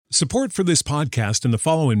Support for this podcast and the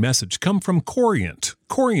following message come from Corient.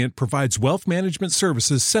 Corient provides wealth management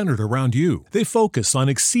services centered around you. They focus on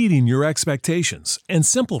exceeding your expectations and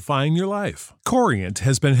simplifying your life. Corient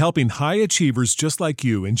has been helping high achievers just like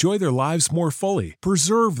you enjoy their lives more fully,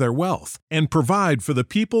 preserve their wealth, and provide for the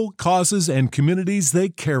people, causes, and communities they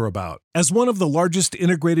care about. As one of the largest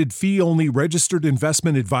integrated fee-only registered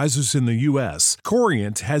investment advisors in the U.S.,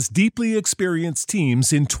 Corient has deeply experienced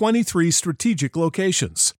teams in 23 strategic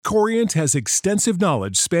locations. Corient has extensive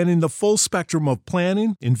knowledge spanning the full spectrum of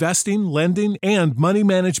planning, investing, lending, and money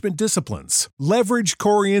management disciplines. Leverage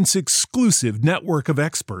Corient's exclusive network of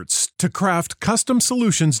experts to craft custom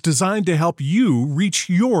solutions designed to help you reach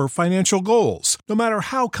your financial goals, no matter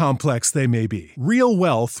how complex they may be. Real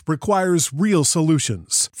wealth requires real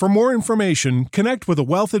solutions. For more information, connect with a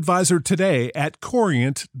wealth advisor today at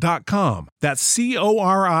Corient.com. That's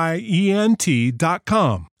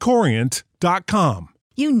Corient.com. Corient.com.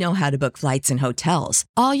 You know how to book flights and hotels.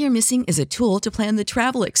 All you're missing is a tool to plan the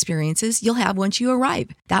travel experiences you'll have once you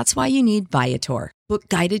arrive. That's why you need Viator. Book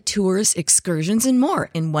guided tours, excursions, and more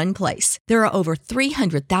in one place. There are over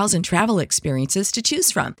 300,000 travel experiences to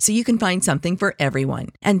choose from, so you can find something for everyone.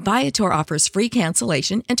 And Viator offers free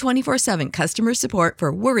cancellation and 24/7 customer support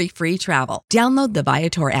for worry-free travel. Download the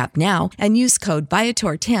Viator app now and use code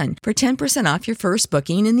Viator10 for 10% off your first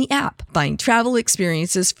booking in the app. Find travel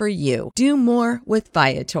experiences for you. Do more with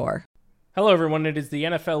Viator. Hello, everyone. It is the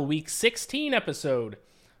NFL Week 16 episode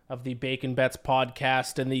of the Bacon Bets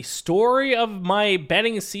podcast, and the story of my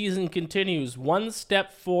betting season continues. One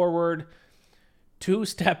step forward, two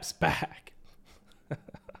steps back.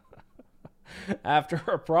 After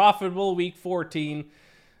a profitable Week 14,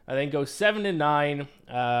 I then go 7-9.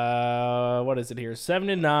 What is it here?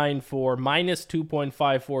 7-9 for minus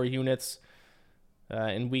 2.54 units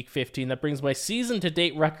in Week 15. That brings my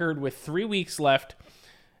season-to-date record with 3 weeks left.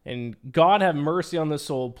 And God have mercy on the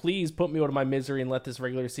soul. Please put me out of my misery and let this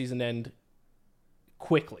regular season end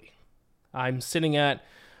quickly. I'm sitting at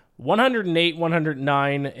 108,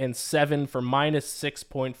 109, and 7 for minus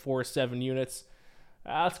 6.47 units.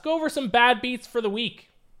 Let's go over some bad beats for the week.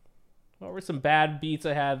 What were some bad beats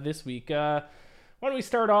I had this week? Why don't we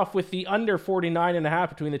start off with the under 49.5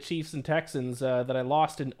 between the Chiefs and Texans that I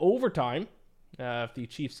lost in overtime. If the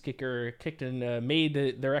Chiefs kicker kicked and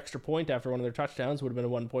made their extra point after one of their touchdowns, would have been a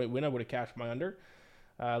 1-point win. I would have cashed my under.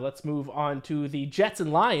 Let's move on to the Jets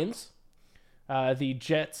and Lions. The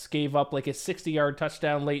Jets gave up like a 60-yard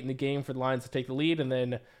touchdown late in the game for the Lions to take the lead, and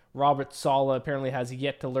then Robert Saleh apparently has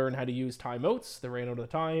yet to learn how to use timeouts. They ran out of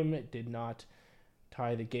time. It did not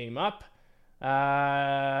tie the game up.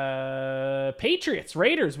 Patriots,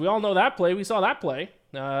 Raiders. We all know that play. We saw that play.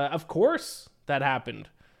 Of course that happened.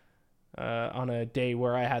 On a day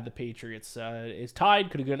where I had the Patriots is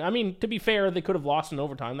tied. Could have gone. I mean, to be fair, they could have lost in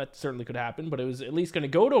overtime. That certainly could happen, but it was at least going to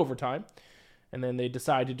go to overtime. And then they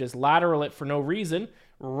decided to just lateral it for no reason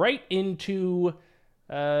right into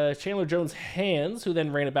Chandler Jones' hands, who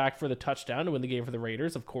then ran it back for the touchdown to win the game for the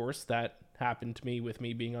Raiders. Of course, that happened to me with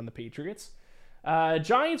me being on the Patriots.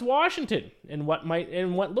 Giants Washington in what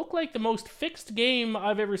looked like the most fixed game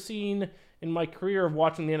I've ever seen in my career of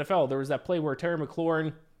watching the NFL. There was that play where Terry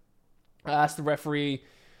McLaurin asked the referee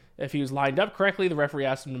if he was lined up correctly. The referee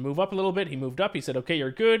asked him to move up a little bit. He moved up. He said, okay,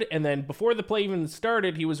 you're good. And then before the play even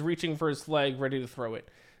started, he was reaching for his flag, ready to throw it.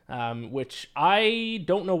 Which I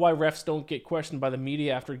don't know why refs don't get questioned by the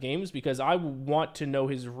media after games, because I want to know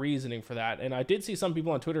his reasoning for that. And I did see some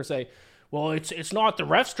people on Twitter say, well, it's not the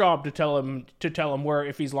ref's job to tell him where,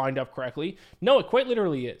 if he's lined up correctly. No, it quite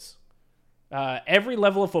literally is. Every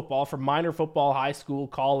level of football, from minor football, high school,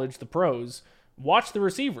 college, the pros, watch the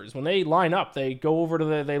receivers. When they line up, they go over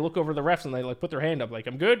to they look over the refs and they like put their hand up like,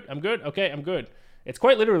 I'm good, okay, I'm good. It's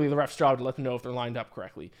quite literally the ref's job to let them know if they're lined up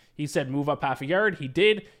correctly. He said move up half a yard. He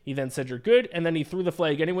did. He then said you're good, and then he threw the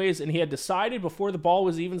flag anyways, and he had decided before the ball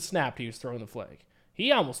was even snapped he was throwing the flag.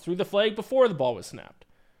 He almost threw the flag before the ball was snapped.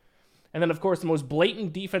 And then, of course, the most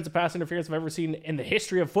blatant defensive pass interference I've ever seen in the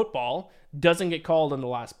history of football doesn't get called in the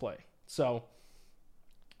last play. So,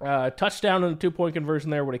 touchdown on the 2-point conversion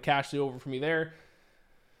there would have cashed the over for me there.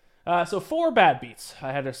 So 4 bad beats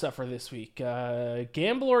I had to suffer this week.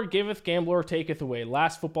 Gambler giveth, gambler taketh away.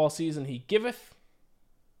 Last football season he giveth,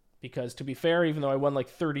 because to be fair, even though I won like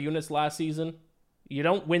 30 units last season, you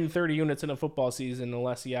don't win 30 units in a football season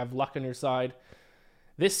unless you have luck on your side.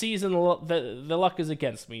 This season, the luck is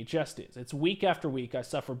against me. It just is. It's week after week. I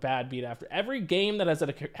suffer bad beat after every game that has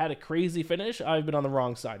had a crazy finish. I've been on the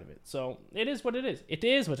wrong side of it. So it is what it is. It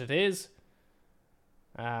is what it is.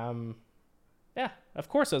 Yeah, of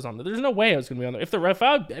course I was on there. There's no way I was going to be on there. If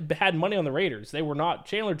I had money on the Raiders, they were not.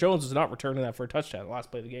 Chandler Jones was not returning that for a touchdown the last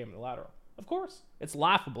play of the game in the lateral. Of course. It's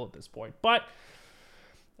laughable at this point. But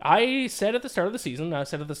I said at the start of the season,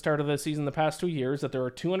 the past 2 years, that there are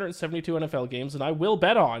 272 NFL games, and I will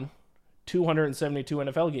bet on 272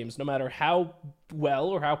 NFL games, no matter how well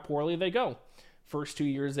or how poorly they go. First 2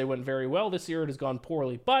 years, they went very well. This year, it has gone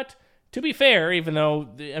poorly. But to be fair, even though,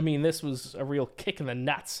 this was a real kick in the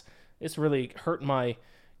nuts, this really hurt my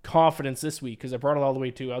confidence this week because I brought it all the way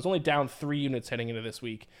to, I was only down 3 units heading into this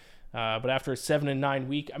week. But after a 7-9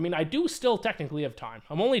 week, I do still technically have time.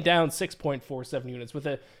 I'm only down 6.47 units. With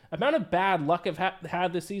the amount of bad luck I've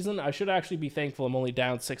had this season, I should actually be thankful I'm only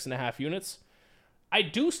down 6.5 units. I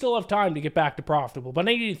do still have time to get back to profitable, but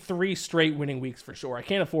I need 3 straight winning weeks for sure. I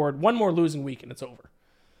can't afford one more losing week and it's over.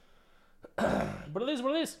 But it is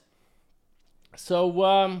what it is.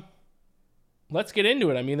 So, let's get into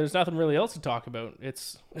it. There's nothing really else to talk about.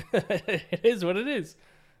 It is what it is.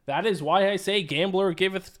 That is why I say gambler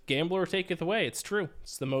giveth, gambler taketh away. It's true.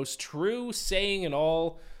 It's the most true saying in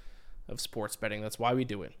all of sports betting. That's why we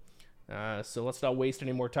do it. So let's not waste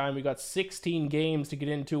any more time. We got 16 games to get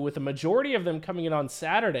into, with a majority of them coming in on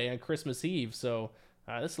Saturday on Christmas Eve. So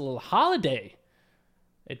this is a little holiday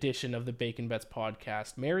edition of the Bacon Bets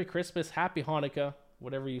podcast. Merry Christmas, Happy Hanukkah,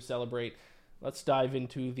 whatever you celebrate. Let's dive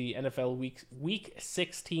into the NFL Week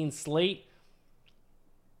 16 slate.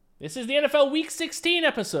 This is the NFL Week 16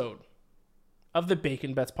 episode of the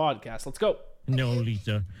Bacon Bets podcast. Let's go. No,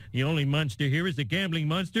 Lisa. The only monster here is the gambling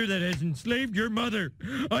monster that has enslaved your mother.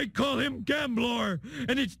 I call him Gamblor,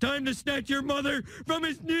 and it's time to snatch your mother from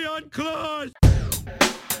his neon claws.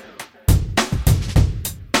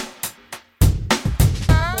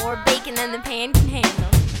 More bacon than the pan can handle.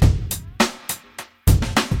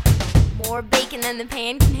 More bacon than the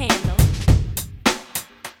pan can handle.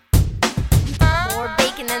 More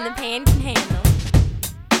bacon than the pan can handle.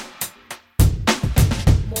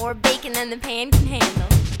 More bacon than the pan can handle.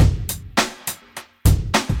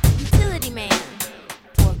 Utility man.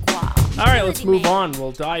 Pourquoi? All right, let's move on.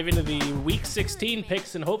 We'll dive into the Week 16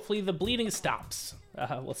 picks, and hopefully the bleeding stops.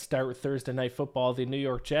 Let's start with Thursday Night Football. The New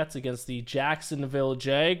York Jets against the Jacksonville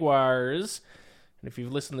Jaguars. And if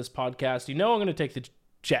you've listened to this podcast, you know I'm going to take the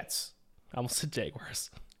Jets. I almost said Jaguars.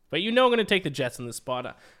 But you know I'm going to take the Jets in this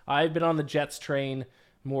spot. I've been on the Jets train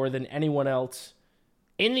more than anyone else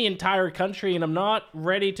in the entire country, and I'm not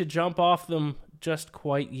ready to jump off them just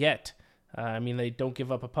quite yet. They don't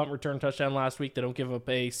give up a punt return touchdown last week. They don't give up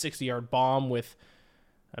a 60-yard bomb with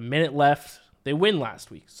a minute left. They win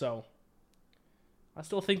last week, so I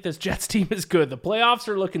still think this Jets team is good. The playoffs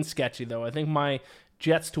are looking sketchy, though. I think my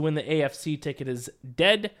Jets to win the AFC ticket is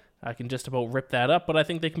dead. I can just about rip that up, but I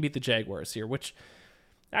think they can beat the Jaguars here, which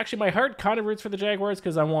actually my heart kind of roots for the Jaguars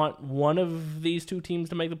because I want one of these two teams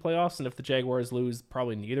to make the playoffs, and if the Jaguars lose,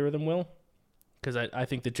 probably neither of them will because I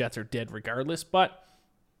think the Jets are dead regardless, but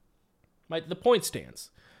the point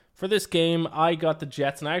stands. For this game, I got the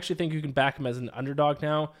Jets, and I actually think you can back them as an underdog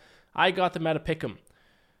now. I got them at a pick'em.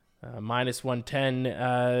 Minus 110.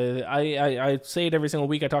 I say it every single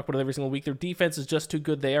week. I talk about it every single week. Their defense is just too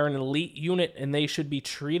good. They are an elite unit, and they should be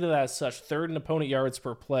treated as such. Third in opponent yards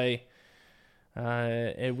per play,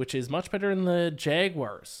 which is much better than the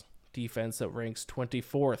Jaguars' defense that ranks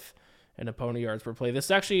 24th in opponent yards per play. This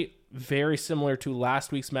is actually very similar to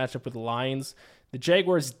last week's matchup with the Lions. The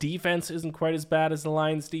Jaguars' defense isn't quite as bad as the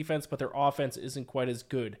Lions' defense, but their offense isn't quite as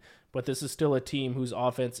good. But this is still a team whose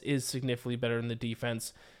offense is significantly better than the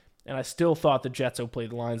defense. And I still thought the Jets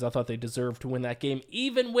outplayed the Lions. I thought they deserved to win that game,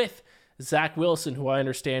 even with Zach Wilson, who I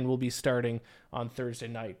understand will be starting on Thursday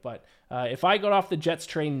night. But if I got off the Jets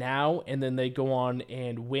train now and then they go on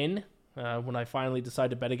and win, when I finally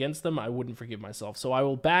decide to bet against them, I wouldn't forgive myself. So I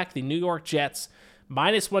will back the New York Jets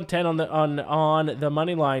minus 110 on the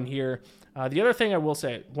money line here. The other thing I will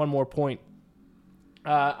say, one more point.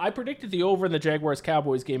 I predicted the over in the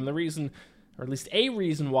Jaguars-Cowboys game. And the reason, or at least a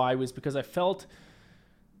reason why, was because I felt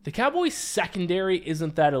the Cowboys' secondary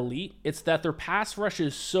isn't that elite. It's that their pass rush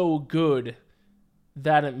is so good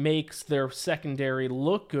that it makes their secondary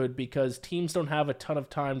look good because teams don't have a ton of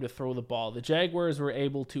time to throw the ball. The Jaguars were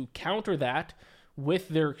able to counter that with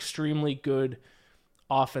their extremely good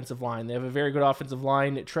offensive line. They have a very good offensive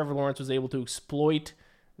line. Trevor Lawrence was able to exploit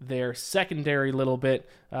their secondary a little bit,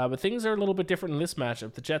 but things are a little bit different in this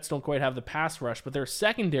matchup. The Jets don't quite have the pass rush, but their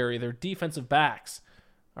secondary, their defensive backs,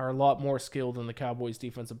 are a lot more skilled than the Cowboys'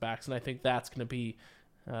 defensive backs, and I think that's going to be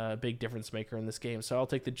a big difference maker in this game. So I'll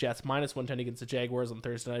take the Jets minus 110 against the Jaguars on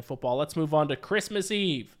Thursday Night Football. Let's move on to Christmas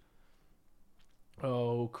Eve.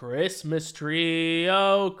 Oh, Christmas tree.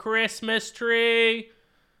 Oh, Christmas tree.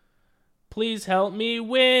 Please help me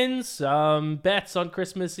win some bets on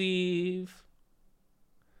Christmas Eve.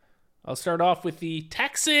 I'll start off with the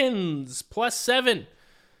Texans, +7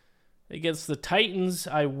 against the Titans.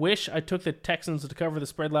 I wish I took the Texans to cover the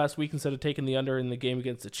spread last week instead of taking the under in the game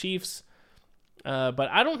against the Chiefs. But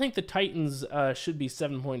I don't think the Titans should be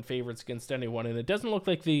 7-point favorites against anyone, and it doesn't look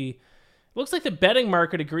like it looks like the betting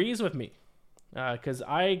market agrees with me, because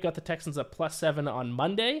I got the Texans at +7 on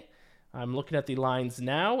Monday. I'm looking at the lines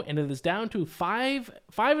now, and it is down to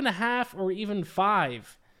 5.5, or even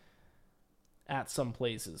 5 at some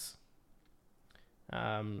places.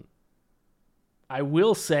 I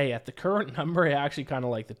will say at the current number, I actually kind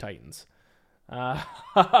of like the Titans.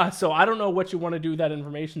 So I don't know what you want to do with that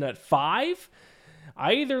information at 5.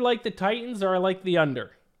 I either like the Titans or I like the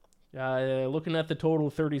under. Looking at the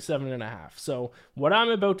total 37.5. So what I'm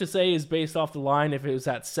about to say is based off the line if it was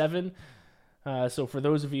at 7. So for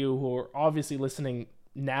those of you who are obviously listening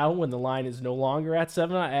now when the line is no longer at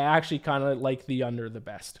 7, I actually kind of like the under the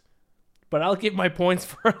best. But I'll give my points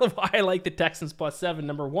for why I like the Texans +7.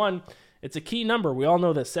 Number one, it's a key number. We all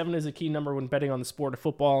know that 7 is a key number when betting on the sport of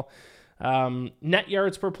football. Net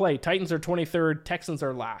yards per play. Titans are 23rd. Texans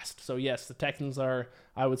are last. So yes, the Texans are,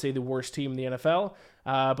 I would say, the worst team in the NFL.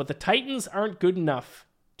 But the Titans aren't good enough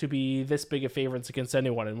to be this big of favorites against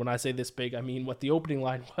anyone. And when I say this big, I mean what the opening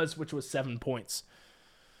line was, which was 7 points.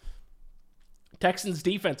 Texans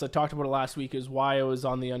defense, I talked about it last week, is why I was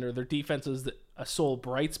on the under. Their defense is a sole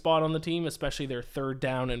bright spot on the team, especially their third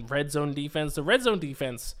down and red zone defense. The red zone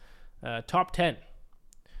defense, top 10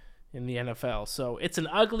 in the NFL. So it's an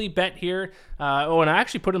ugly bet here. And I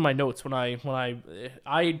actually put in my notes when I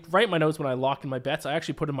write my notes when I lock in my bets. I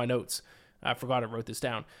actually put in my notes. I forgot I wrote this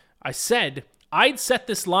down. I said I'd set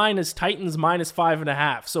this line as Titans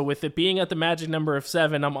 -5.5. So with it being at the magic number of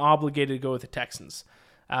 7, I'm obligated to go with the Texans.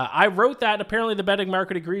 I wrote that. Apparently the betting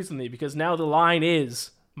market agrees with me because now the line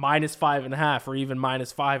is -5.5 or even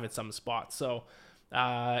 -5 at some spots. So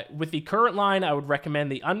with the current line, I would recommend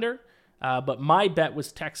the under. But my bet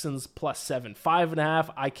was Texans +7. 5.5,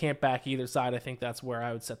 I can't back either side. I think that's where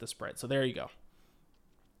I would set the spread. So there you go.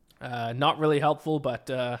 Not really helpful, but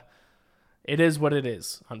it is what it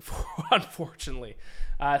is, unfortunately.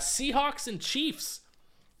 Seahawks and Chiefs.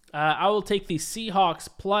 I will take the Seahawks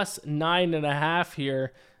 +9.5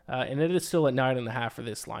 here, and it is still at 9.5 for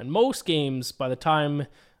this line. Most games, by the time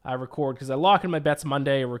I record, because I lock in my bets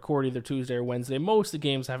Monday or record either Tuesday or Wednesday, most of the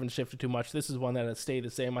games haven't shifted too much. This is one that has stayed the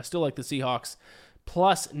same. I still like the Seahawks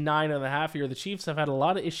 +9.5 here. The Chiefs have had a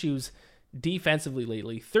lot of issues defensively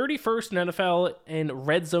lately. 31st in NFL in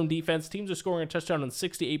red zone defense. Teams are scoring a touchdown on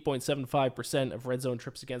 68.75% of red zone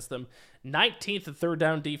trips against them. 19th in third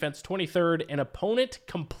down defense. 23rd in opponent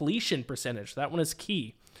completion percentage. That one is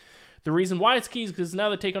key. The reason why it's key is because now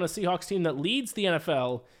they take on a Seahawks team that leads the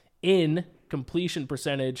NFL in completion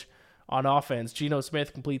percentage on offense. Geno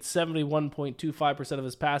Smith completes 71.25% of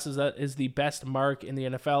his passes. That is the best mark in the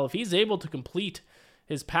NFL. If he's able to complete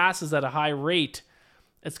his passes at a high rate,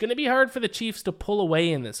 it's going to be hard for the Chiefs to pull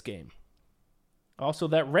away in this game. Also,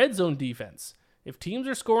 that red zone defense. If teams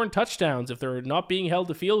are scoring touchdowns, if they're not being held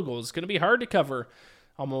to field goals, it's going to be hard to cover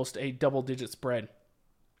almost a double-digit spread.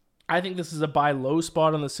 I think this is a buy low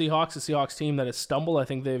spot on the Seahawks, a Seahawks team that has stumbled. I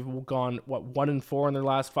think they've gone, 1-4 in their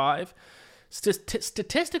last 5.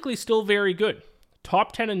 Statistically, still very good.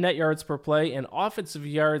 Top 10 in net yards per play and offensive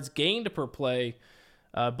yards gained per play,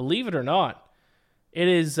 believe it or not. It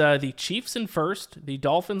is the Chiefs in first, the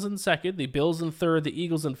Dolphins in second, the Bills in third, the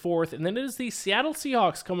Eagles in fourth, and then it is the Seattle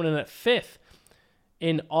Seahawks coming in at 5th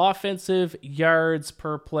in offensive yards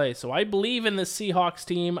per play. So I believe in the Seahawks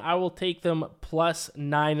team. I will take them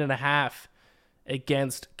 +9.5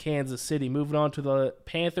 against Kansas City. Moving on to the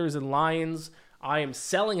Panthers and Lions. I am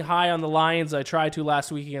selling high on the Lions. I tried to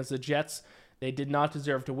last week against the Jets. They did not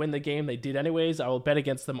deserve to win the game. They did anyways. I will bet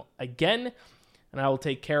against them again, and I will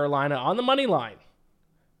take Carolina on the money line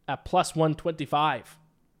at +125.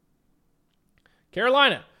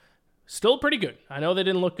 Carolina, still pretty good. I know they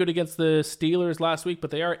didn't look good against the Steelers last week, but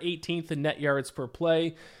they are 18th in net yards per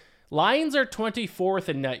play. Lions are 24th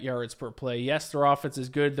in net yards per play. Yes, their offense is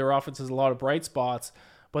good. Their offense has a lot of bright spots,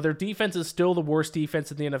 but their defense is still the worst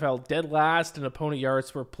defense in the NFL. Dead last in opponent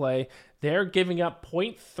yards per play. They're giving up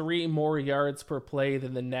 0.3 more yards per play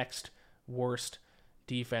than the next worst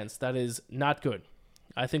defense. That is not good.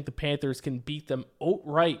 I think the Panthers can beat them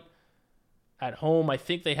outright at home. I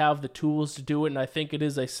think they have the tools to do it, and I think it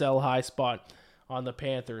is a sell high spot on the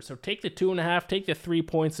Panthers. So take the 2.5, take the 3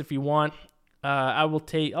 points if you want. I'll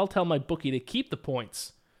tell my bookie to keep the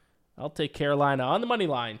points. I'll take Carolina on the money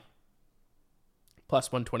line,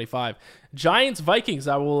 +125. Giants Vikings.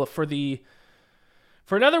 I will for the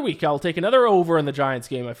For another week, I'll take another over in the Giants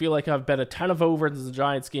game. I feel like I've bet a ton of overs in the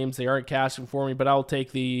Giants games. They aren't cashing for me, but I'll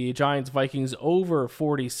take the Giants-Vikings over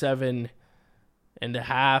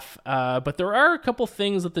 47.5. But there are a couple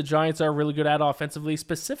things that the Giants are really good at offensively,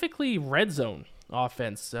 specifically red zone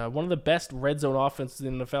offense. One of the best red zone offenses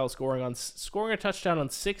in the NFL, scoring a touchdown on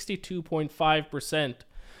 62.5%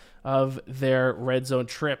 of their red zone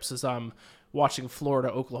trips. As I'm watching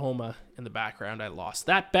Florida, Oklahoma in the background, I lost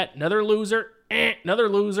that bet. Another loser. Another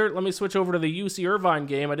loser. Let me switch over to the UC Irvine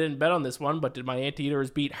game. I didn't bet on this one, but did my Anteaters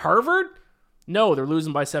beat Harvard? No, they're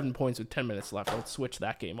losing by 7 points with 10 minutes left. I'll switch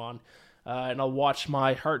that game on. And I'll watch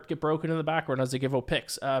my heart get broken in the background as I give out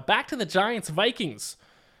picks. Back to the Giants-Vikings.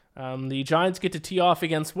 The Giants get to tee off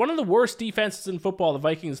against one of the worst defenses in football. The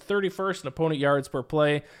Vikings 31st in opponent yards per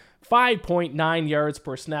play, 5.9 yards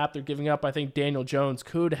per snap they're giving up. I think Daniel Jones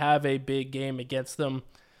could have a big game against them.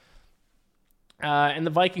 And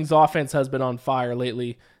the Vikings offense has been on fire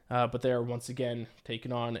lately, but they're once again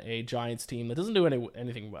taking on a Giants team that doesn't do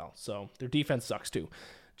anything well. So their defense sucks too.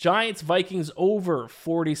 Giants, Vikings over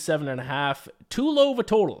 47.5. Too low of a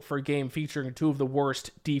total for a game featuring two of the worst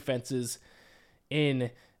defenses in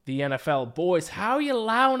the NFL. Boys, how are you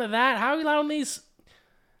allowing that? How are you allowing these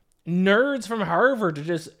nerds from Harvard to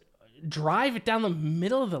just drive it down the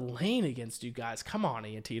middle of the lane against you guys? Come on,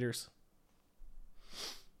 Anteaters.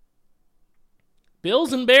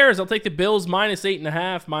 Bills and Bears. I'll take the Bills minus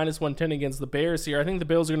 8.5, minus 110 against the Bears here. I think the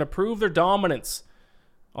Bills are going to prove their dominance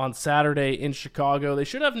on Saturday in Chicago. They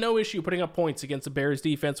should have no issue putting up points against the Bears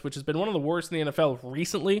defense, which has been one of the worst in the NFL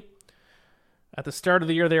recently. At the start of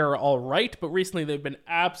the year, they are all right, but recently they've been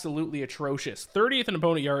absolutely atrocious. 30th in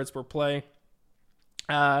opponent yards per play.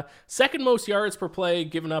 Second most yards per play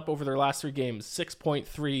given up over their last 3 games,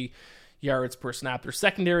 6.3 yards per snap. Their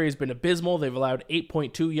secondary has been abysmal. They've allowed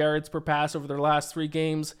 8.2 yards per pass over their last 3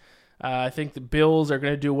 games. I think the Bills are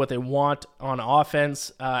going to do what they want on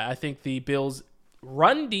offense. I think the Bills'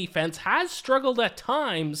 run defense has struggled at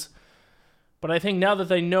times, but I think now that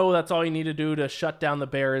they know that's all you need to do to shut down the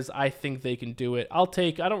Bears, I think they can do it. I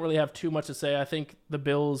don't really have too much to say. I think the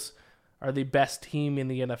Bills are the best team in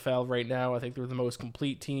the NFL right now. I think they're the most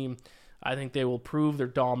complete team. I think they will prove their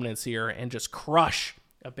dominance here and just crush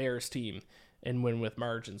a Bears team and win with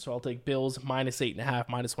margin. So I'll take Bills minus 8.5,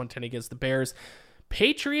 minus 110 against the Bears.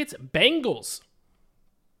 Patriots, Bengals.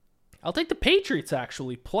 I'll take the Patriots,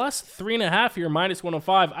 actually, plus 3.5 here, minus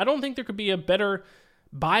 105. I don't think there could be a better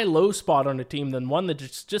buy low spot on a team than one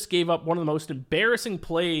that just gave up one of the most embarrassing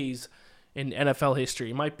plays in NFL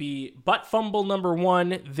history. It might be butt fumble number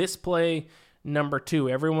 1, this play number 2.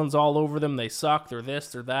 Everyone's all over them. They suck. They're this,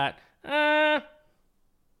 they're that.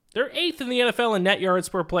 They're 8th in the NFL in net yards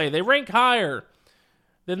per play. They rank higher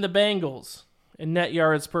than the Bengals in net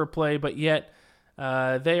yards per play, but yet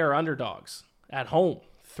they are underdogs at home.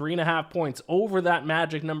 3.5 points over that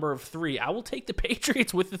magic number of 3. I will take the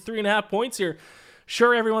Patriots with the 3.5 points here.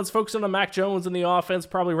 Sure, everyone's focusing on Mac Jones and the offense,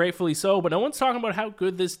 probably rightfully so, but no one's talking about how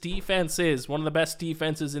good this defense is. One of the best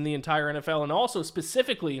defenses in the entire NFL, and also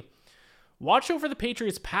specifically, watch over the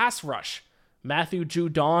Patriots' pass rush. Matthew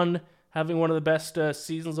Judon having one of the best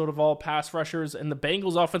seasons out of all pass rushers, and the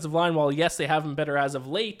Bengals' offensive line, while yes, they have been better as of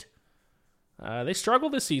late, they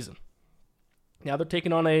struggled this season. Now they're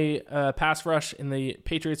taking on a pass rush in the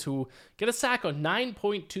Patriots, who get a sack on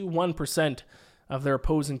 9.21% of their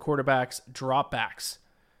opposing quarterbacks' dropbacks.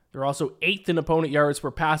 They're also 8th in opponent yards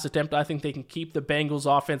per pass attempt. I think they can keep the Bengals'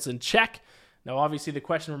 offense in check. Now, obviously, the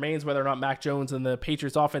question remains whether or not Mac Jones and the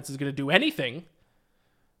Patriots' offense is going to do anything,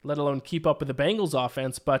 let alone keep up with the Bengals'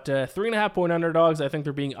 offense. But 3.5-point underdogs, I think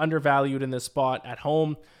they're being undervalued in this spot at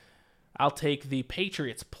home. I'll take the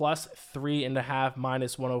Patriots plus 3.5,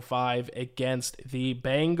 minus 105 against the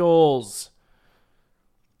Bengals.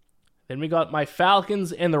 Then we got my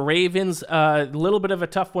Falcons and the Ravens. A little bit of a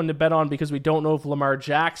tough one to bet on because we don't know if Lamar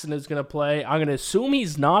Jackson is going to play. I'm going to assume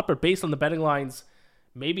he's not, but based on the betting lines,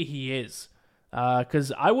 maybe he is.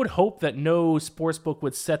 Because I would hope that no sportsbook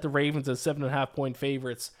would set the Ravens as 7.5-point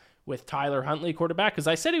favorites with Tyler Huntley quarterback. Because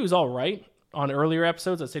I said he was all right on earlier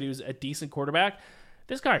episodes. I said he was a decent quarterback.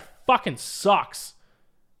 This guy fucking sucks.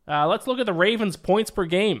 Let's look at the Ravens' points per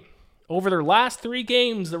game. Over their last 3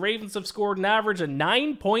 games, the Ravens have scored an average of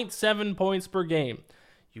 9.7 points per game.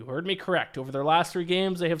 You heard me correct. Over their last 3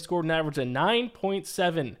 games, they have scored an average of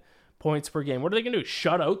 9.7 points per game. What are they going to do?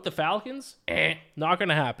 Shut out the Falcons? Not going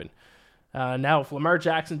to happen. Now, if Lamar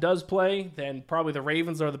Jackson does play, then probably the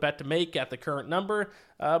Ravens are the bet to make at the current number.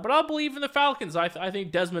 But I'll believe in the Falcons. I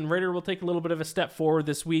think Desmond Ridder will take a little bit of a step forward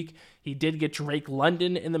this week. He did get Drake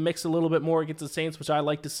London in the mix a little bit more against the Saints, which I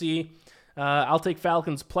like to see. I'll take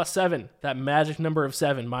Falcons plus 7, that magic number of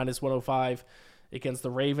 7, minus 105 against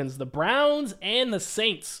the Ravens, the Browns, and the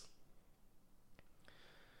Saints.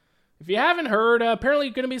 If you haven't heard, apparently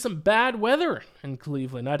going to be some bad weather in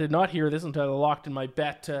Cleveland. I did not hear this until I locked in my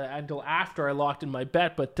bet, until after I locked in my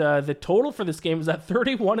bet, but the total for this game is at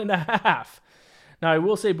 31.5. Now, I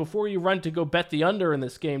will say, before you run to go bet the under in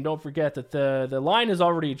this game, don't forget that the line is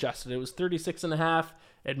already adjusted. It was 36.5.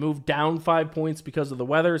 It moved down 5 points because of the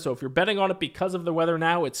weather, so if you're betting on it because of the weather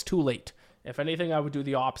now, it's too late. If anything, I would do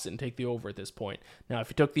the opposite and take the over at this point. Now, if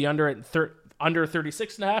you took the under at under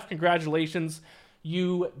 36.5, congratulations.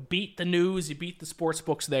 You beat the news, you beat the sports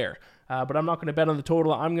books there. But I'm not going to bet on the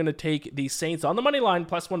total. I'm going to take the Saints on the money line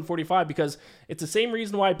plus 145 because it's the same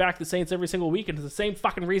reason why I back the Saints every single week, and it's the same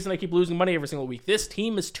fucking reason I keep losing money every single week. This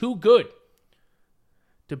team is too good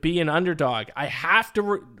to be an underdog. I have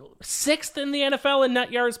to... 6th in the NFL in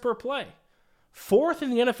net yards per play. 4th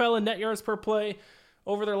in the NFL in net yards per play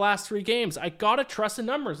over their last 3 games. I got to trust the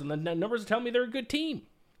numbers, and the numbers tell me they're a good team.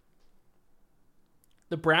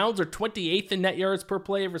 The Browns are 28th in net yards per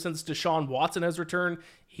play ever since Deshaun Watson has returned.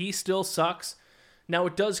 He still sucks. Now,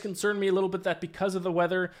 it does concern me a little bit that because of the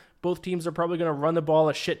weather, both teams are probably going to run the ball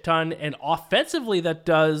a shit ton. And offensively, that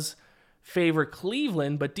does favor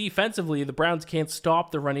Cleveland. But defensively, the Browns can't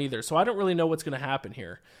stop the run either. So I don't really know what's going to happen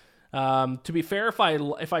here. To be fair,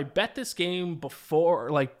 if I bet this game before,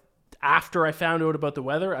 like after I found out about the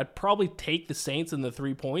weather, I'd probably take the Saints in the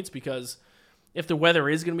 3 points because... if the weather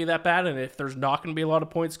is going to be that bad and if there's not going to be a lot of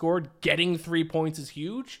points scored, getting 3 points is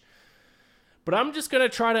huge. But I'm just going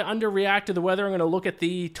to try to underreact to the weather. I'm going to look at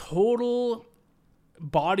the total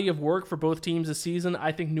body of work for both teams this season.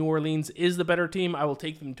 I think New Orleans is the better team. I will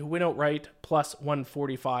take them to win outright plus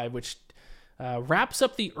 145, which wraps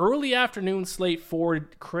up the early afternoon slate for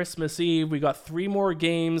Christmas Eve. We got 3 more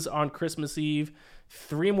games on Christmas Eve,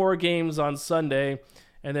 3 more games on Sunday.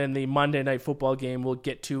 And then the Monday Night Football game we'll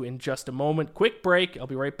get to in just a moment. Quick break. I'll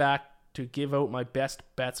be right back to give out my best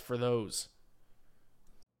bets for those.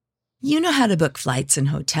 You know how to book flights and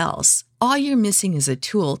hotels. All you're missing is a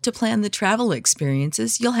tool to plan the travel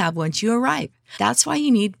experiences you'll have once you arrive. That's why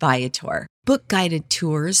you need Viator. Book guided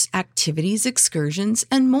tours, activities, excursions,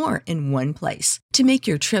 and more in one place to make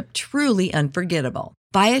your trip truly unforgettable.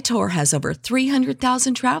 Viator has over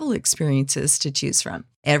 300,000 travel experiences to choose from.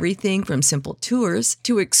 Everything from simple tours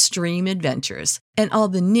to extreme adventures and all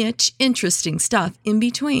the niche, interesting stuff in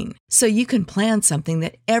between. So you can plan something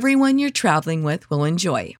that everyone you're traveling with will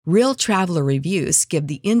enjoy. Real traveler reviews give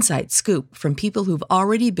the inside scoop from people who've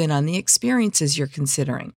already been on the experiences you're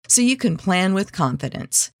considering. So you can plan with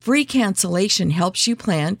confidence. Free cancellation helps you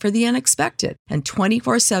plan for the unexpected. And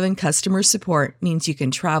 24/7 customer support means you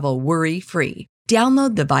can travel worry-free.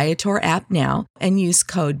 Download the Viator app now and use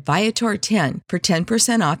code Viator10 for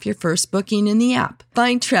 10% off your first booking in the app.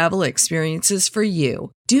 Find travel experiences for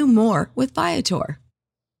you. Do more with Viator.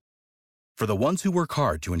 For the ones who work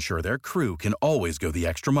hard to ensure their crew can always go the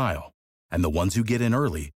extra mile, and the ones who get in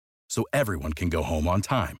early so everyone can go home on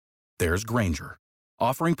time, there's Grainger,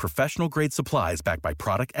 offering professional-grade supplies backed by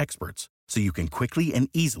product experts so you can quickly and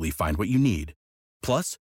easily find what you need.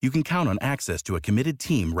 Plus, you can count on access to a committed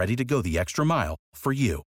team ready to go the extra mile for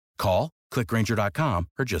you. Call, click Grainger.com,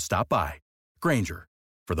 or just stop by. Grainger,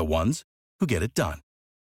 for the ones who get it done.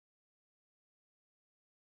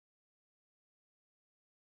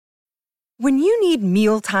 When you need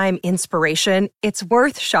mealtime inspiration, it's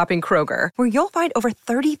worth shopping Kroger, where you'll find over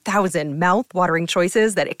 30,000 mouth-watering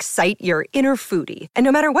choices that excite your inner foodie. And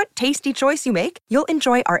no matter what tasty choice you make, you'll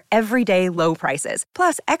enjoy our everyday low prices,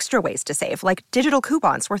 plus extra ways to save, like digital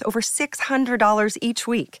coupons worth over $600 each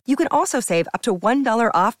week. You can also save up to $1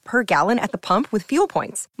 off per gallon at the pump with fuel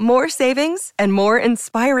points. More savings and more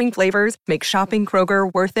inspiring flavors make shopping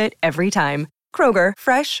Kroger worth it every time. Kroger,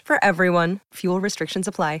 fresh for everyone. Fuel restrictions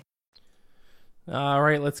apply. All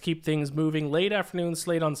right, let's keep things moving. Late afternoon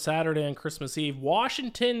slate on Saturday and Christmas Eve.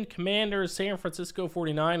 Washington Commanders, San Francisco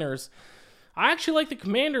 49ers. I actually like the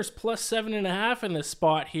Commanders plus 7.5 in this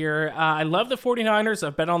spot here. I love the 49ers.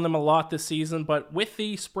 I've bet on them a lot this season, but with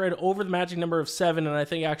the spread over the magic number of 7, and I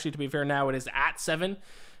think actually, to be fair, now it is at 7,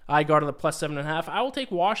 I got it at plus 7.5. I will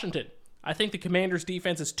take Washington. I think the Commanders'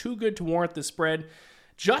 defense is too good to warrant this spread.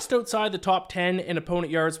 Just outside the top 10 in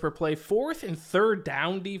opponent yards per play, 4th and 3rd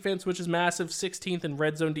down defense, which is massive, 16th in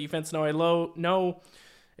red zone defense. Now, I know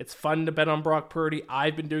it's fun to bet on Brock Purdy.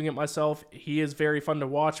 I've been doing it myself. He is very fun to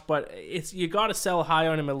watch, but you got to sell high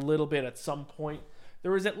on him a little bit at some point.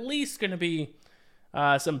 There is at least going to be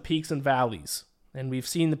some peaks and valleys, and we've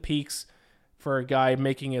seen the peaks for a guy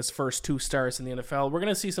making his first 2 starts in the NFL. We're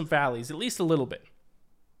going to see some valleys, at least a little bit.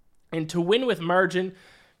 And to win with margin,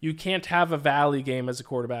 You can't have a valley game as a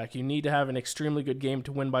quarterback. You need to have an extremely good game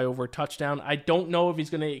to win by over a touchdown. I don't know if he's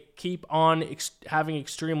going to keep on having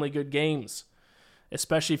extremely good games,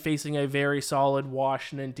 especially facing a very solid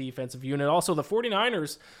Washington defensive unit. Also, the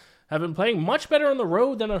 49ers have been playing much better on the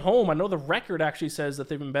road than at home. I know the record actually says that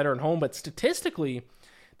they've been better at home, but statistically,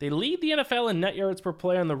 they lead the NFL in net yards per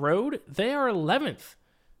play on the road. They are 11th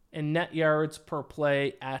in net yards per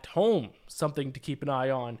play at home. Something to keep an eye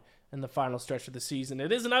on in the final stretch of the season.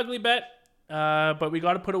 It is an ugly bet, but we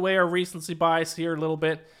got to put away our recency bias here a little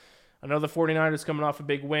bit. I know the 49ers coming off a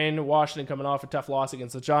big win, Washington coming off a tough loss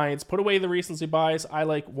against the Giants. Put away the recency bias. I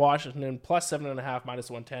like Washington plus 7.5, minus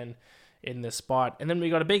 110 in this spot. And then we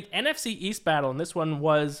got a big NFC East battle, and this one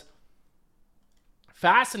was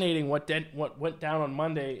fascinating what went down on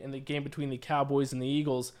Monday in the game between the Cowboys and the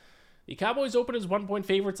Eagles. The Cowboys opened as 1-point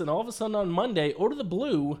favorites, and all of a sudden on Monday, out of the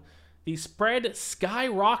blue, the spread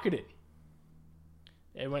skyrocketed.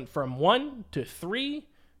 It went from 1 to 3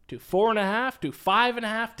 to 4.5 to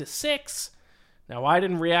 5.5 to 6. Now, I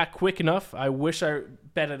didn't react quick enough. I wish I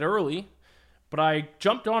bet it early. But I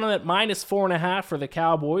jumped on it at minus 4.5 for the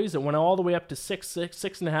Cowboys. It went all the way up to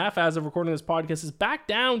 6.5. As of recording this podcast, is back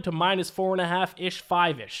down to minus 4.5-ish,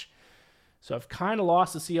 5-ish. So I've kind of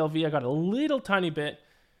lost the CLV. I got a little tiny bit.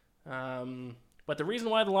 But the reason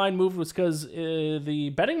why the line moved was because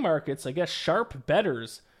the betting markets, I guess sharp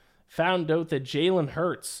bettors, found out that Jalen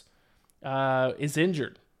Hurts is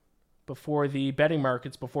injured before the betting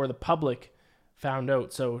markets, before the public found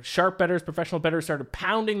out. So sharp bettors, professional bettors started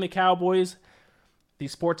pounding the Cowboys. The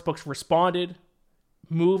sports books responded,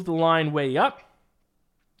 moved the line way up.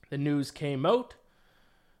 The news came out.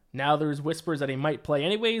 Now there's whispers that he might play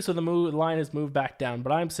anyway, so the line has moved back down.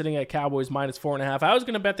 But I'm sitting at Cowboys minus 4.5. I was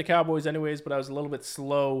going to bet the Cowboys anyways, but I was a little bit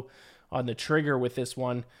slow on the trigger with this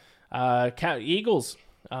one. Eagles,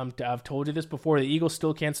 I've told you this before, the Eagles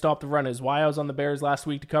still can't stop the run. Is why I was on the Bears last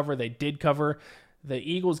week to cover. They did cover. The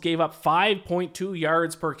Eagles gave up 5.2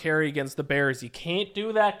 yards per carry against the Bears. You can't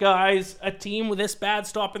do that, guys. A team with this bad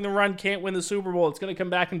stopping the run can't win the Super Bowl. It's going to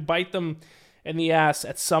come back and bite them in the ass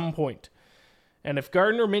at some point. And if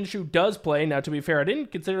Gardner Minshew does play, now to be fair, I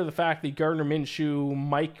didn't consider the fact that Gardner Minshew,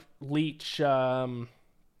 Mike Leach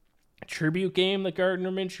tribute game that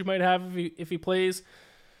Gardner Minshew might have if he plays.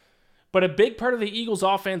 But a big part of the Eagles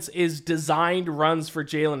offense is designed runs for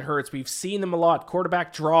Jalen Hurts. We've seen them a lot.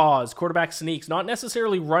 Quarterback draws, quarterback sneaks, not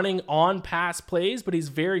necessarily running on pass plays, but he's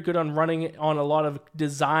very good on running on a lot of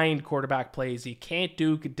designed quarterback plays. He can't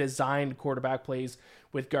do designed quarterback plays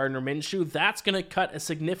with Gardner Minshew. That's going to cut a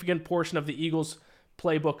significant portion of the Eagles'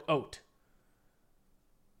 playbook out.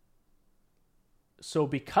 So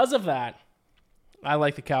because of that, I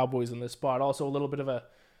like the Cowboys in this spot. Also a little bit of a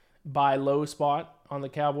buy low spot on the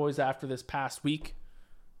Cowboys after this past week.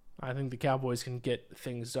 I think the Cowboys can get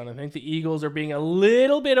things done. I think the Eagles are being a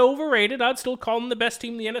little bit overrated. I'd still call them the best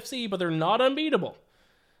team in the NFC, but they're not unbeatable.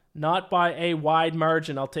 Not by a wide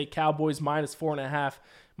margin. I'll take Cowboys minus 4.5,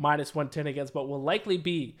 minus 110 against what will likely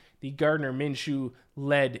be the Gardner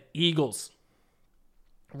Minshew-led Eagles.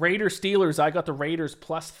 Raiders Steelers, I got the Raiders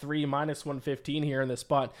plus 3, minus 115 here in this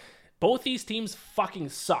spot. Both these teams fucking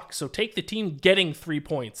suck, so take the team getting 3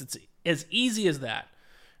 points. It's as easy as that.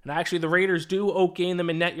 And actually, the Raiders do outgain them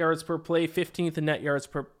in net yards per play, 15th in net yards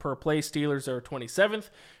per play. Steelers are 27th.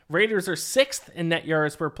 Raiders are 6th in net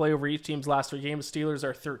yards per play over each team's last 3 games. Steelers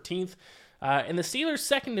are 13th. And the Steelers'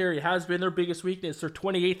 secondary has been their biggest weakness. They're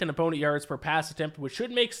 28th in opponent yards per pass attempt, which should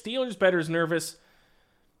make Steelers bettors nervous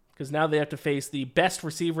because now they have to face the best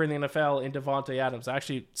receiver in the NFL in Davante Adams.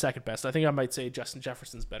 Actually, second best. I think I might say Justin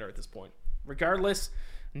Jefferson's better at this point. Regardless,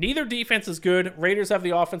 neither defense is good. Raiders have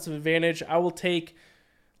the offensive advantage. I will take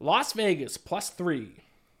Las Vegas plus 3,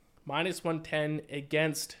 minus 110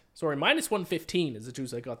 against, minus 115 is the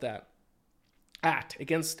juice. I got that.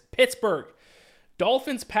 Against Pittsburgh.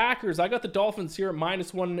 Dolphins, Packers. I got the Dolphins here at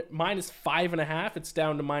minus 5.5. It's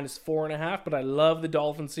down to minus 4.5, but I love the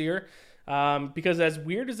Dolphins here. Because as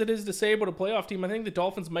weird as it is to say about a playoff team, I think the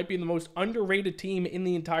Dolphins might be the most underrated team in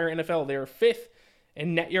the entire NFL. They are 5th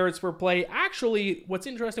in net yards per play. Actually, what's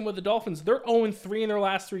interesting with the Dolphins, they're 0-3 in their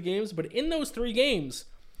last 3 games, but in those 3 games,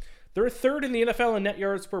 they're 3rd in the NFL in net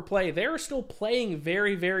yards per play. They're still playing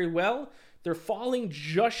very, very well. They're falling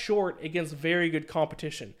just short against very good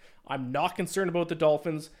competition. I'm not concerned about the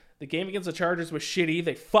Dolphins. The game against the Chargers was shitty.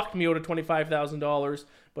 They fucked me out of $25,000.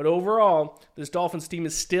 But overall, this Dolphins team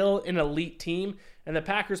is still an elite team. And the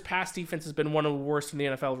Packers' pass defense has been one of the worst in the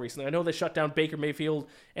NFL recently. I know they shut down Baker Mayfield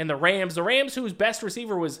and the Rams. The Rams, whose best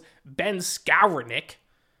receiver was Ben Skowronek.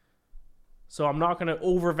 So I'm not going to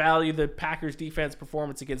overvalue the Packers' defense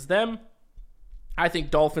performance against them. I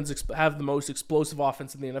think Dolphins have the most explosive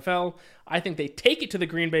offense in the NFL. I think they take it to the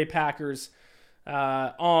Green Bay Packers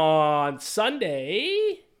on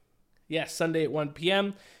Sunday. Yes, Sunday at 1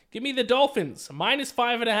 p.m. Give me the Dolphins,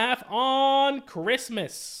 -5.5 on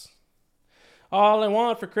Christmas. All I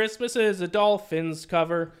want for Christmas is a Dolphins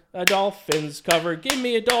cover. A Dolphins cover. Give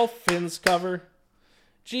me a Dolphins cover.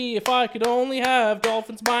 Gee, if I could only have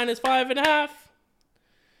Dolphins -5.5,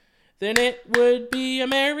 then it would be a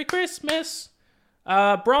Merry Christmas.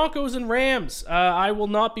 Broncos and Rams. I will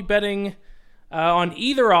not be betting on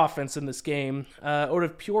either offense in this game out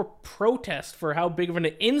of pure protest for how big of an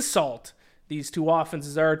insult these two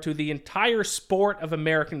offenses are to the entire sport of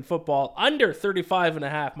American football. Under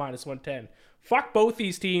 35.5 -110. Fuck both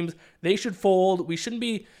these teams. They should fold. We shouldn't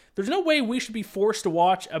be. There's no way we should be forced to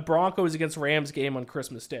watch a Broncos against Rams game on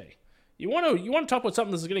Christmas Day. You want to talk about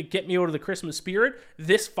something that's going to get me out of the Christmas spirit?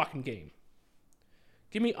 This fucking game.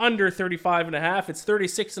 Give me under 35.5. It's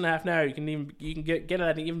 36.5 now. You can get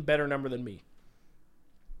at an even better number than me.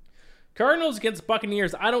 Cardinals against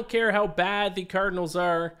Buccaneers. I don't care how bad the Cardinals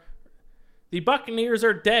are. The Buccaneers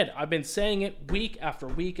are dead. I've been saying it week after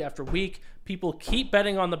week after week. People keep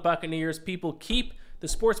betting on the Buccaneers. The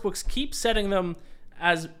sportsbooks keep setting them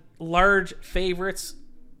as large favorites,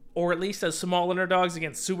 or at least as small underdogs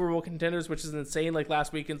against Super Bowl contenders, which is insane, like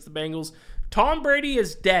last week against the Bengals. Tom Brady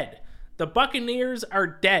is dead. The Buccaneers are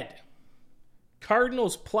dead.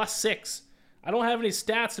 Cardinals +6. I don't have any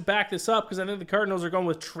stats to back this up because I think the Cardinals are going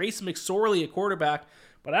with Trace McSorley at quarterback,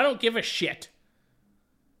 but I don't give a shit.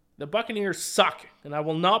 The Buccaneers suck, and I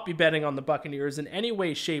will not be betting on the Buccaneers in any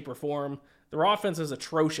way, shape, or form. Their offense is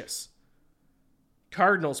atrocious.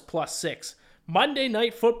 Cardinals +6. Monday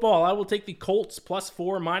Night Football. I will take the Colts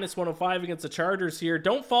 +4, -105 against the Chargers here.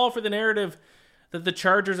 Don't fall for the narrative that the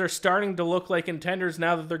Chargers are starting to look like contenders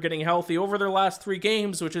now that they're getting healthy. Over their last 3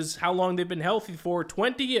 games, which is how long they've been healthy for,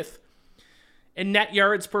 20th in net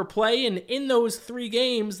yards per play. And in those 3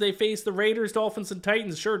 games, they faced the Raiders, Dolphins, and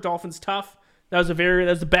Titans. Sure, Dolphins tough. That was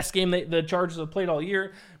the best game the Chargers have played all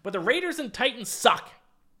year. But the Raiders and Titans suck.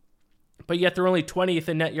 But yet they're only 20th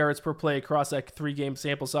in net yards per play across that 3-game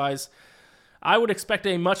sample size. I would expect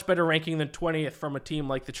a much better ranking than 20th from a team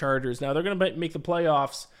like the Chargers. Now, they're going to make the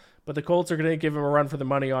playoffs, but the Colts are going to give them a run for the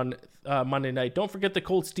money on Monday night. Don't forget the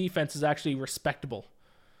Colts' defense is actually respectable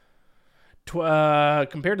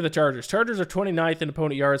compared to the Chargers. Chargers are 29th in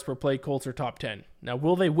opponent yards per play. Colts are top 10. Now,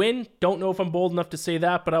 will they win? Don't know if I'm bold enough to say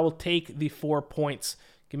that, but I will take the 4 points.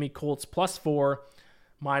 Give me Colts +4,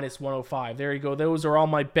 -105. There you go. Those are all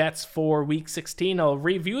my bets for Week 16. I'll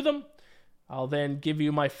review them. I'll then give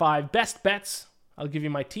you my 5 best bets. I'll give you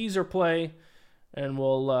my teaser play, and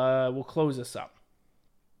we'll close this up.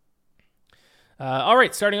 All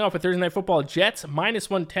right, starting off with Thursday Night Football. Jets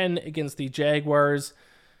 -110 against the Jaguars.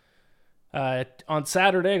 On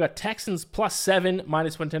Saturday, I got Texans +7,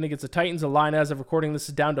 -110 against the Titans. The line as of recording this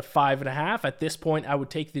is down to 5.5. At this point, I would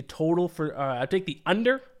take the total I'd take the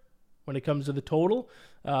under when it comes to the total.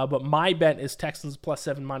 But my bet is Texans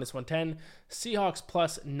 +7, -110. Seahawks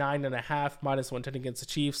 +9.5, -110 against the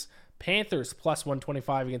Chiefs. Panthers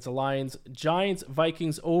 +125 against the Lions. Giants,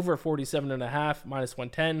 Vikings over 47.5,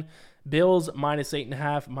 -110. Bills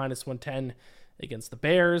 -8.5, -110 against the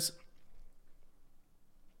Bears.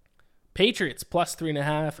 Patriots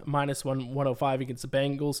 +3.5, -105 against the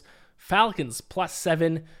Bengals. Falcons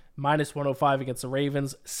 +7, -105 against the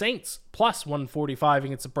Ravens. Saints +145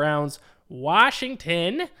 against the Browns.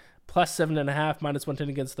 Washington +7.5, -110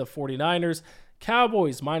 against the 49ers.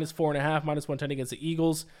 Cowboys -4.5, -110 against the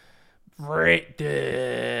Eagles. Raiders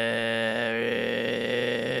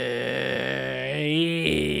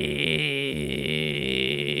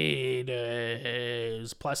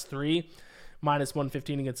 +3,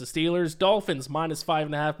 -115 against the Steelers. Dolphins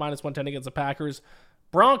 -5.5, -110 against the Packers.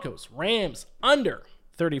 Broncos, Rams under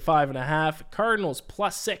 35.5. Cardinals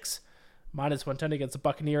 +6, -110 against the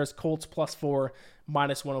Buccaneers. Colts +4,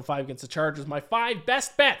 -105 against the Chargers. My 5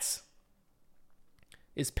 best bets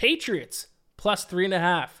is Patriots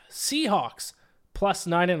 +3.5, Seahawks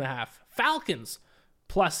 +9.5, Falcons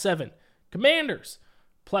 +7, Commanders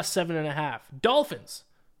 +7.5, Dolphins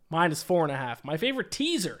 -4.5. My favorite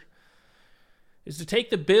teaser is to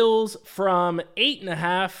take the Bills from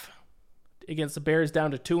 8.5 against the Bears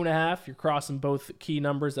down to 2.5. You're crossing both key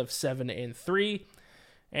numbers of 7 and 3.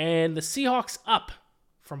 And the Seahawks up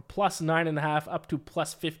from +9.5 up to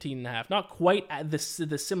 +15.5. Not quite at the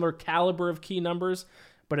similar caliber of key numbers,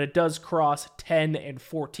 but it does cross 10 and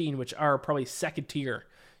 14, which are probably second-tier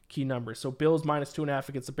key numbers. So Bills -2.5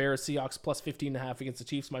 against the Bears, Seahawks +15.5 against the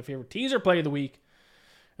Chiefs, my favorite teaser play of the week.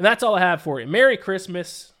 And that's all I have for you. Merry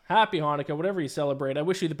Christmas. Happy Hanukkah, whatever you celebrate. I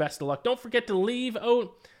wish you the best of luck. Don't forget to leave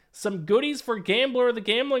out some goodies for Gambler, the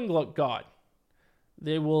gambling god.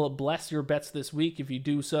 They will bless your bets this week if you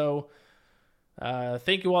do so.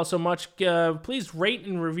 Thank you all so much. Please rate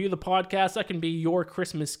and review the podcast. That can be your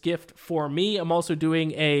Christmas gift for me. I'm also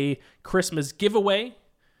doing a Christmas giveaway.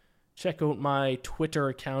 Check out my Twitter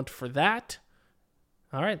account for that.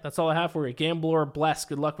 All right, that's all I have for you. Gambler, bless.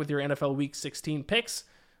 Good luck with your NFL Week 16 picks.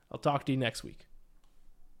 I'll talk to you next week.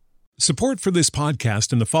 Support for this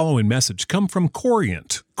podcast and the following message come from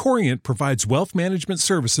Corient. Corient provides wealth management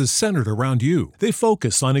services centered around you. They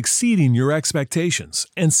focus on exceeding your expectations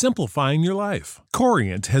and simplifying your life.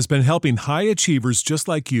 Corient has been helping high achievers just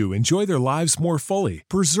like you enjoy their lives more fully,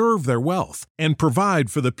 preserve their wealth, and provide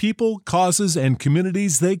for the people, causes, and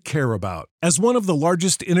communities they care about. As one of the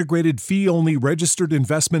largest integrated fee-only registered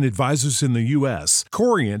investment advisors in the U.S.,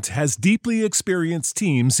 Corient has deeply experienced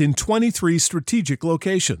teams in 23 strategic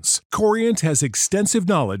locations. Corient has extensive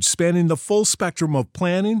knowledge spanning the full spectrum of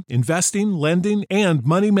planning, investing, lending, and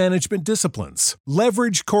money management disciplines.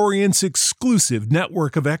 Leverage Corient's exclusive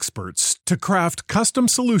network of experts to craft custom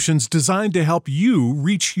solutions designed to help you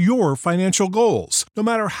reach your financial goals, no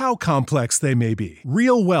matter how complex they may be.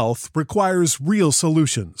 Real wealth requires real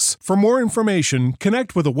solutions. For more information,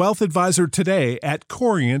 connect with a wealth advisor today at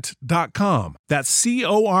Corient.com. That's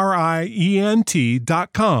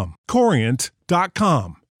Corient.com.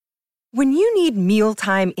 Corient.com. When you need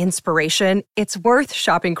mealtime inspiration, it's worth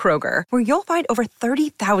shopping Kroger, where you'll find over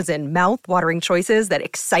 30,000 mouth-watering choices that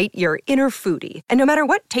excite your inner foodie. And no matter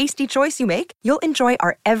what tasty choice you make, you'll enjoy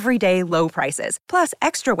our everyday low prices, plus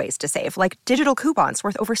extra ways to save, like digital coupons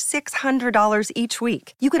worth over $600 each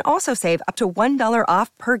week. You can also save up to $1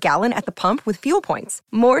 off per gallon at the pump with fuel points.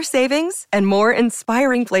 More savings and more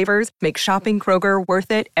inspiring flavors make shopping Kroger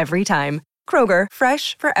worth it every time. Kroger,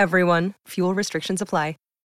 fresh for everyone. Fuel restrictions apply.